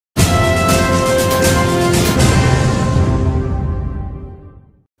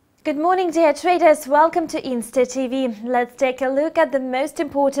Good morning, dear traders. Welcome to Insta TV. Let's take a look at the most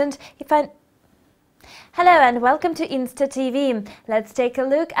important Hello and welcome to Insta TV. Let's take a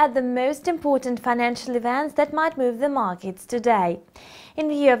look at the most important financial events that might move the markets today. In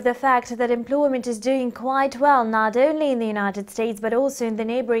view of the fact that employment is doing quite well not only in the United States but also in the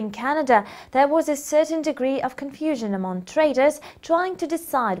neighboring Canada, there was a certain degree of confusion among traders trying to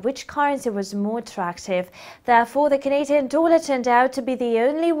decide which currency was more attractive. Therefore, the Canadian dollar turned out to be the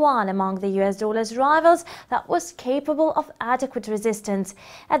only one among the US dollar's rivals that was capable of adequate resistance.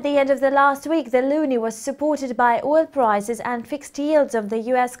 At the end of the last week, the loonie was supported by oil prices and fixed yields of the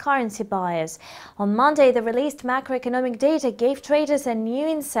US currency buyers. On Monday, the released macroeconomic data gave traders a new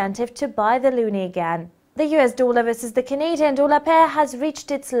incentive to buy the loonie again. The US dollar versus the Canadian dollar pair has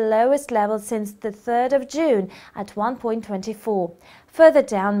reached its lowest level since the 3rd of June at 1.24. Further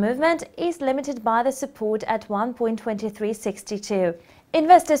down movement is limited by the support at 1.2362.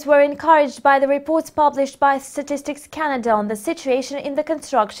 Investors were encouraged by the reports published by Statistics Canada on the situation in the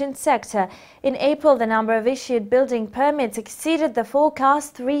construction sector. In April, the number of issued building permits exceeded the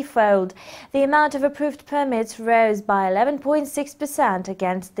forecast threefold. The amount of approved permits rose by 11.6%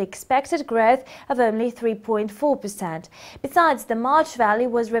 against the expected growth of only 3.4%. Besides, the March value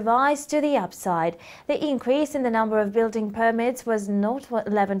was revised to the upside. The increase in the number of building permits was not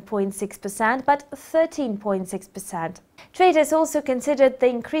 11.6% but 13.6%. Traders also considered the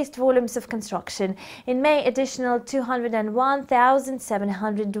increased volumes of construction. In May, additional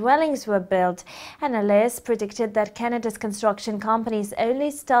 201,700 dwellings were built. Analysts predicted that Canada's construction companies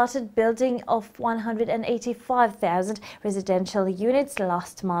only started building of 185,000 residential units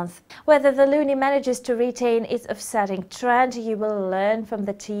last month. Whether the loonie manages to retain its offsetting trend, you will learn from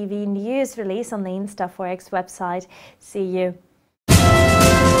the TV news release on the InstaForex's website. See you.